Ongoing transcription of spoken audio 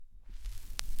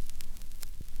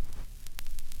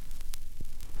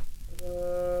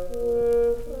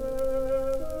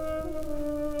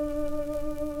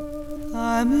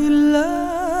I'm in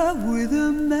love with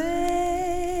a man,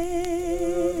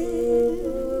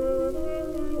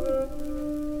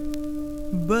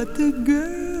 but the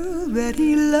girl that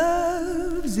he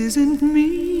loves isn't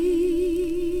me.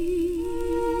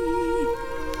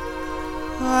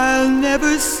 I'll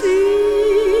never see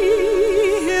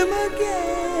him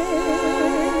again,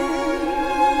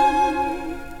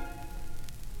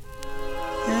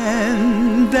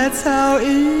 and that's how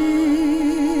it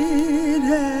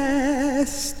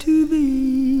has to be.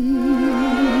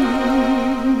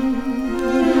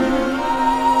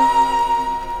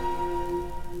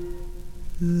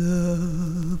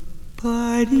 The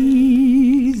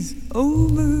party's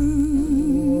over.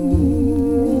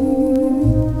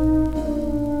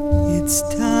 It's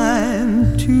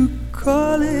time to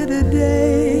call it a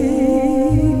day.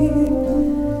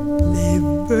 They've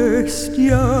burst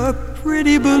your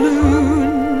pretty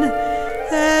balloon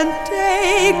and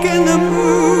taken the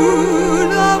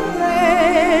moon away.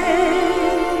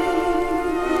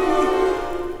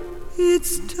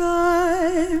 It's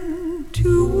time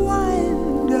to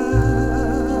wind up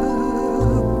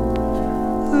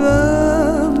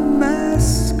the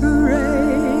masquerade.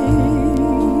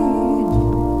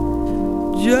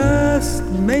 Just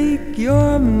make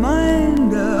your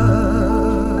mind up.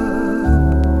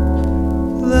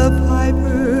 The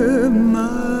piper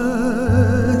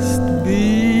must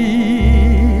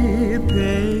be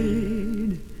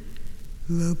paid.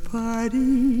 The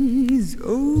party's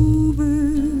over.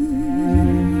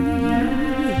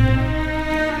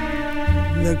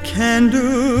 The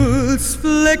candles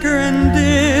flicker and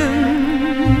dim.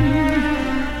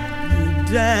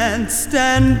 Danced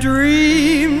and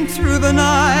dreamed through the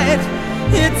night.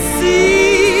 It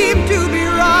seems